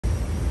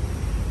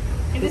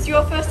Is this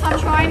your first time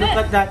trying Look it?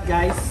 at that,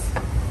 guys.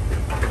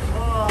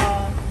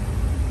 Oh,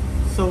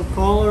 So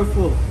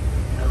colorful.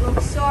 it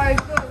looks so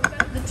good. We've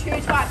got the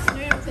two types of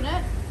noodles in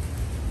it.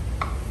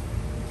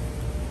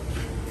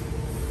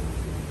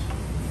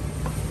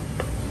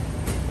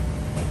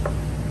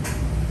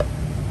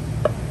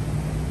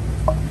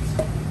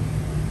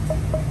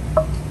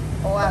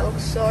 Oh, that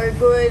looks so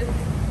good.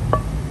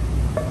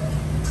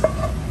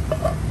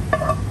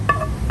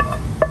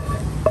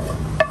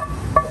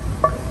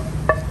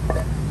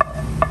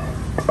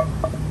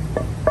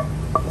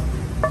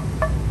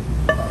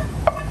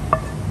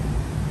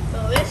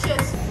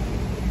 Delicious.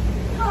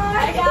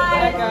 Hi guys.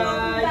 Hi, guys.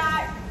 Welcome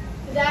back.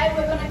 Today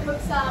we're gonna cook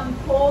some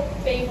pork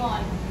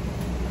BIHON.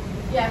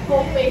 Yeah,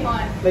 pork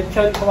BIHON.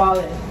 Lechon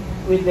kawali.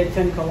 With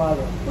lechon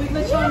kawali. With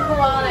lechon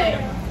kawali.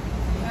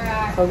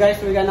 Alright. So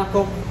guys, we're gonna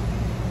cook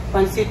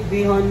pancit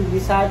bihon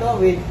guisado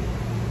with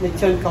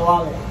lechon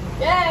kawali.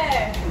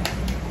 Yeah.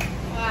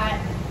 Alright.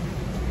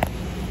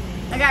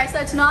 Okay,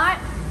 so tonight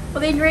for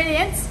the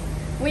ingredients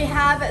we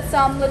have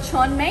some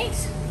lechon meat.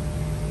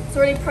 It's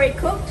already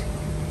pre-cooked.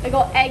 We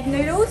got egg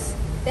noodles,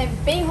 then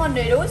BIHON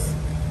noodles.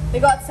 We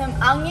got some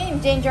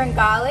onion, ginger and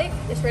garlic,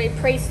 just already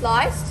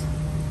pre-sliced.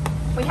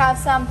 We have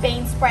some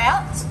bean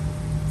sprouts,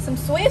 some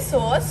soy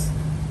sauce,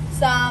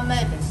 some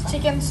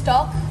chicken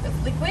stock that's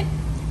liquid.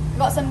 We've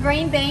got some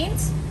green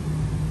beans,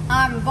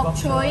 bok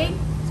choy,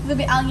 a little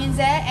bit onions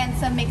there, and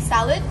some mixed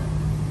salad.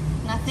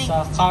 And I think,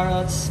 So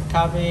carrots,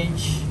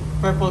 cabbage,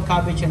 purple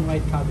cabbage and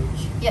white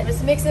cabbage. yeah,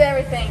 just a mix of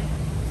everything.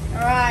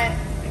 All right,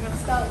 we're gonna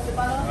start with the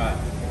butter. Alright,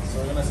 so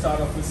we're going to start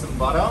off with some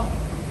butter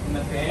in the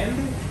pan.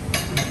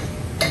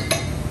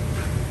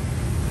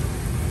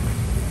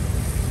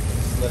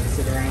 Just let it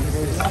sit around for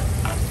a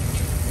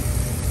bit.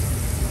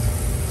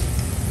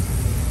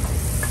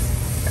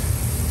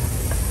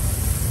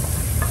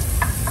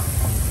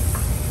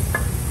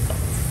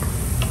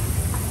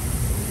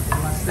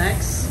 What's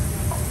next?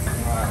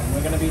 Alright, and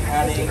we're going to be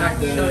adding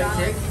the...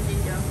 Garlic and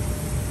ginger.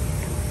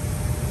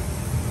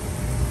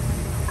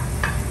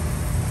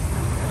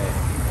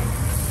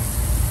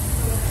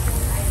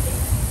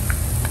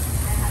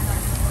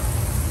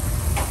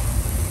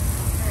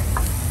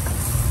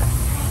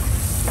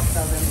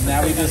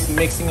 Now we're just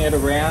mixing it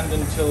around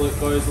until it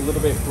goes a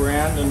little bit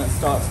brown and it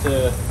starts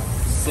to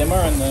simmer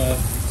and the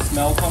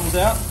smell comes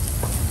out.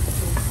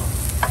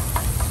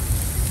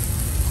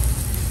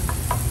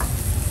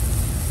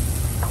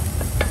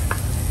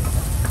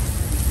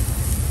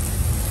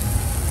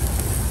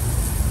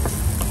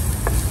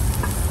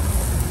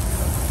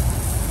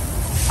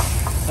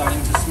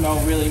 Starting to smell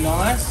really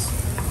nice.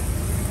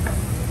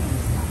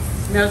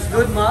 Smells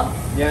good, Mom?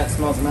 Yeah, it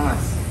smells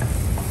nice.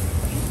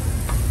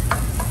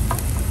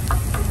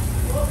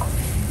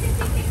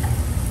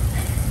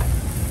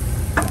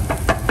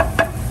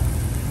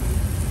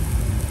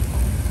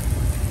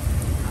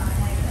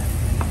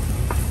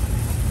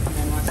 And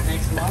then what's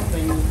next, Mom?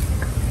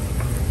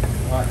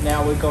 Right,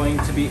 now we're going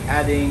to be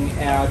adding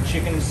our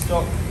chicken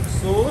stock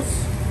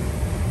sauce.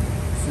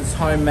 This is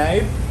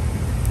homemade.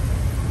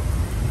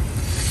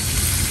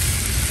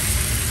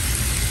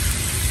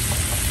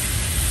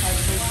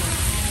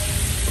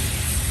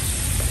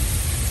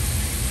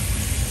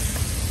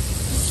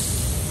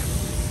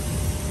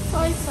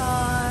 Soy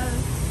sauce.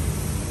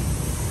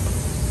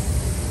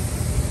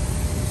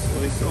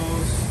 Soy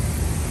sauce.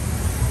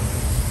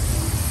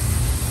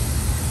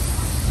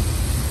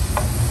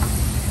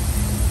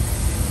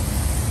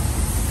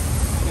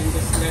 And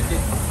just let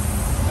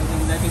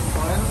it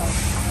boil.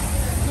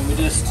 And we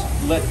just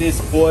let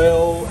this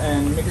boil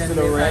and mix Then it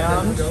we add the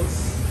around.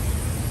 noodles.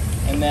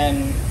 And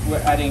then we're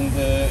adding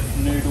the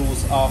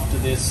noodles after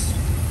this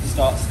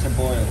starts to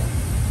boil.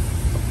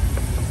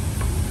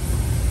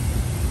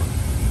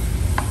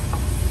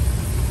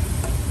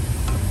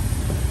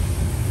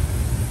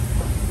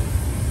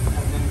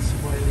 And then it's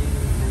boiling.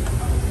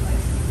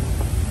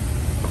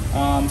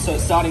 So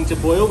it's starting to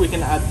boil. We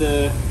can add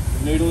the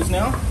noodles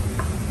now.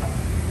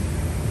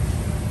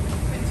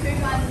 With 2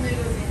 kinds of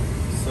noodles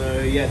in.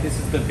 So yeah, this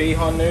is the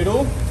BIHON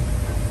noodle.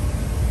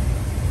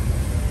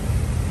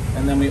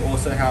 And then we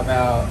also have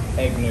our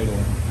egg noodle.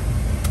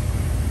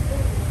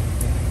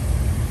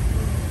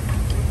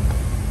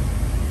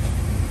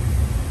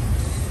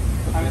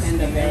 Put this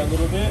in there a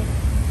little bit.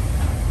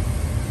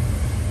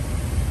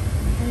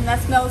 That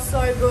smells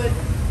so good.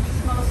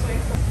 It smells so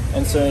good.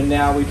 And so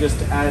now we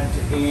just add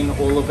in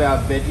all of our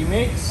veggie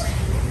mix.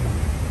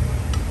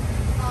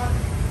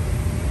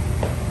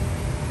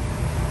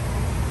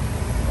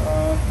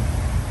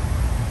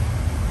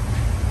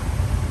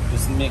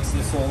 Just mix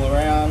this all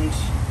around.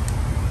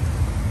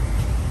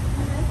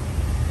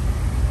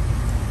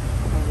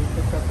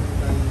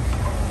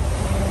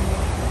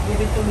 Give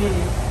it 2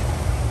 minutes.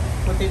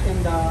 Put it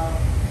in the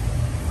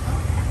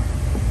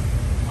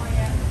Oh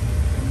yeah.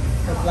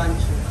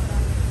 blanch.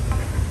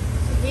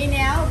 So here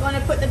now, we're going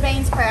to put the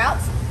bean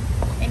sprouts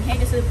in here,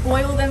 just to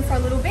boil them for a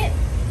little bit.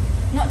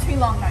 Not too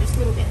long though, just a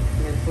little bit.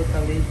 And then put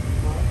a lid.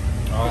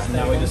 Alright,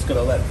 now we just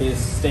gotta let this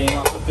steam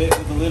up a bit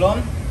with the lid on.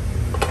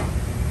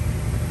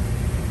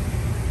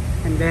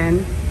 And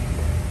then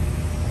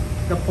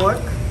the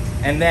pork.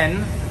 And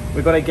then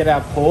we've got to get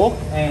our pork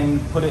and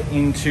put it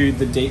into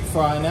the deep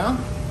fryer now.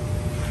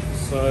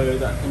 So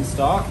that can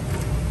start.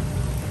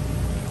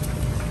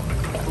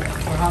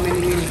 For how many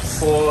minutes?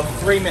 For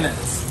 3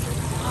 minutes.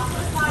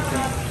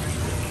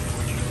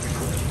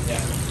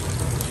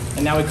 Yeah.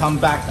 And now we come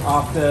back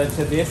after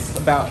to this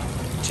about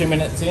 2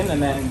 minutes in,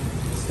 and then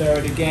stir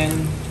it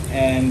again,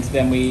 and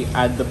then we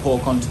add the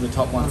pork onto the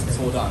top once it's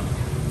all done.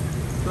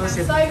 So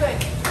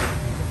good.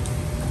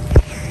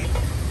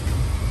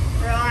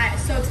 Right,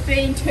 so it's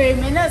been 2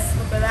 minutes.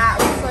 Look at that,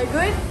 looks so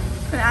good.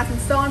 Gonna add some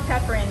salt and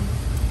pepper in.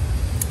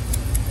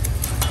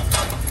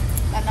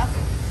 That enough?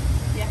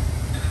 Yeah.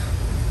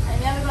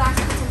 And then we're gonna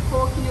put some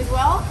pork in as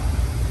well.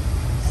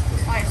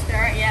 Oh,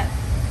 stir it, yeah.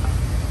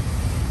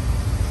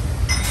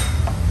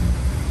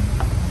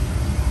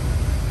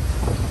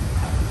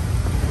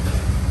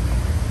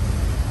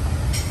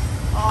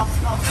 Oh, it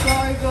smells so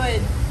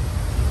good.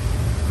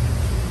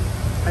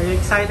 Are you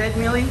excited,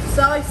 Millie?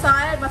 So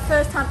excited, my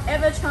first time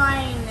ever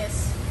trying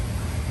this.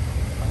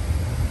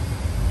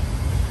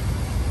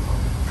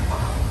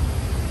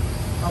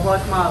 How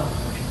about Mal?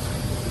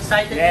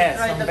 Excited Yes, to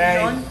try I'm the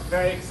very, BIHON?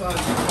 very excited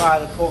to try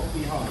the pork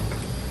BIHON.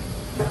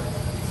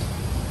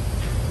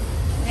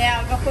 Now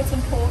I'm gonna put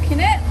some pork in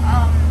it.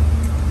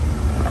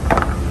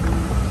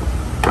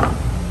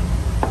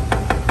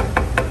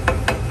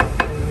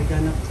 And we're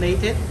gonna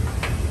plate it.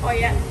 Oh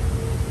yeah.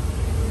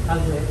 I'll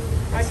do it.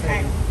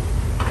 Okay.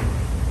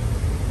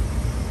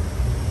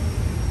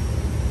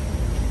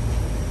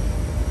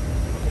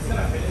 Is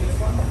that fit in this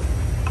one?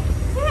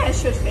 Yeah, it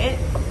should fit.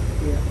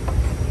 Yeah.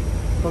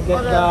 Forget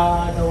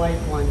Oh, the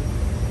white one.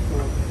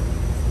 No,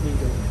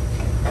 bigger.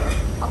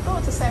 I thought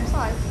it's the same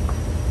size.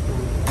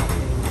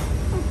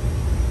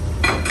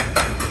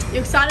 You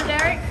excited,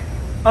 Eric?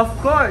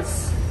 Of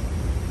course.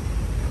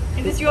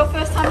 Is this your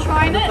first time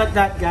trying Look it? at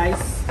that,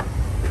 guys.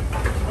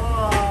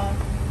 Oh,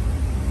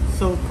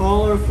 So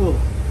colorful.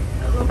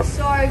 it looks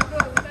so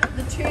good. We've got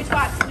the 2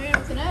 types of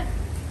noodles in it.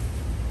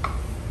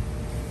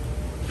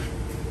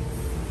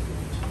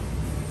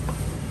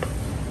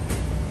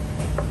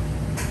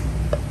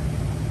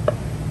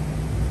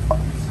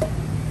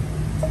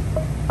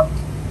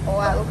 Oh,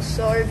 that looks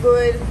so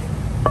good.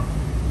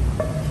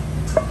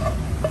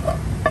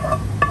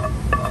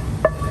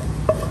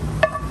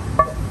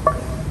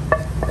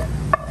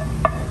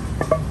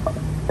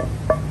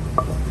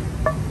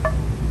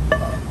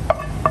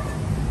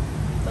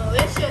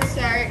 Delicious,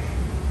 Eric.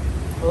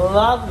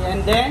 Lovely.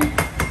 And then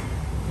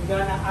we're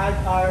gonna add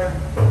our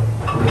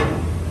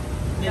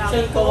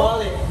lechon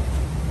kawali.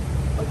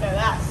 Look at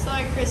that, so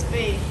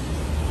crispy.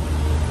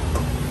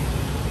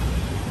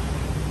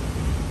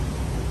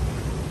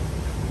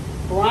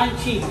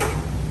 Crunchy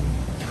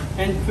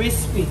and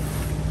crispy.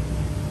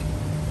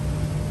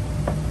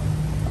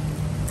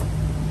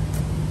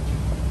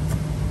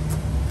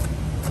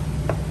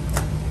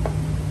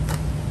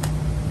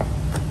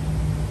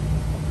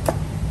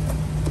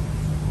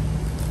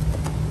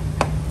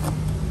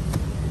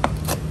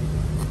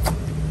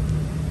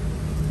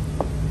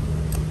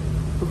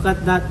 Look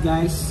at that,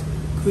 guys.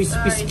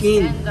 Crispy So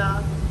skin.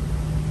 tender.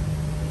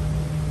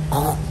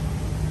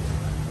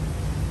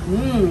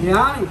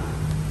 Yummy.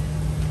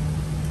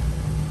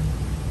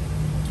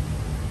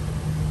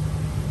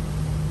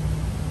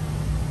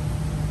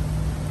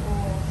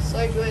 Oh,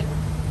 so good.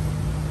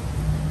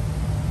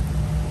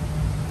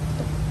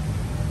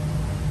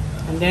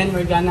 And then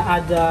we're gonna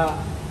add the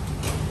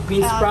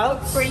green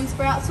sprouts. Green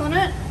sprouts on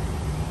it.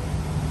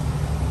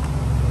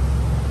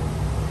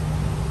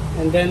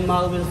 And then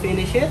Mal will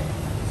finish it.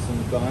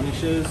 Some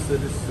garnishes, so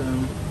just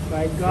some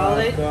Fried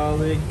garlic.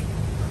 garlic.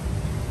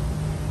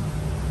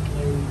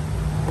 And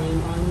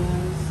green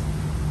onions.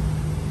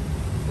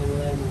 And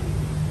lemon.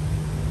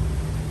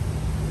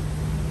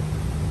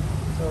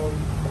 So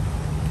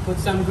put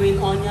some green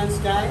onions,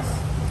 guys.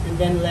 And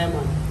then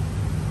lemon.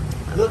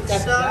 Look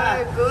at So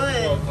that. So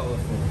good.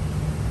 colorful.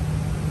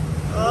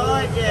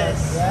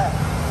 Gorgeous. Yeah.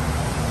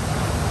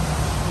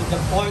 With the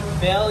pork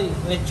belly.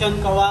 Lechon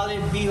kawali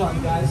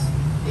BIHON, guys.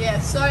 Yeah,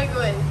 so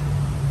good.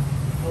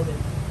 Hold it.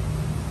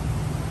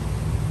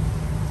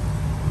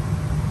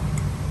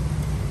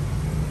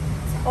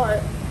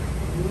 Hot.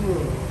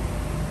 Ooh.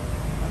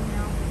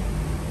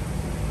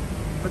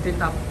 Put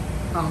it up.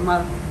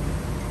 Normal.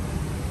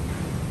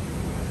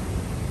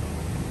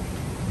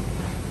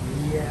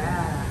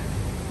 Yeah.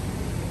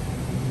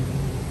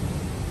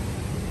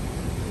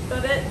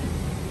 Got it?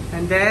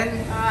 And then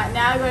Alright,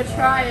 now we're gonna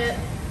try it.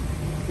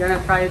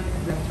 gonna try it.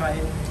 Let's try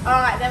it.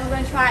 Alright, then we're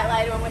gonna try it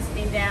later when we're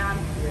sitting down.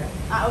 Yeah.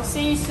 Alright, we'll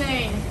see you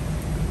soon.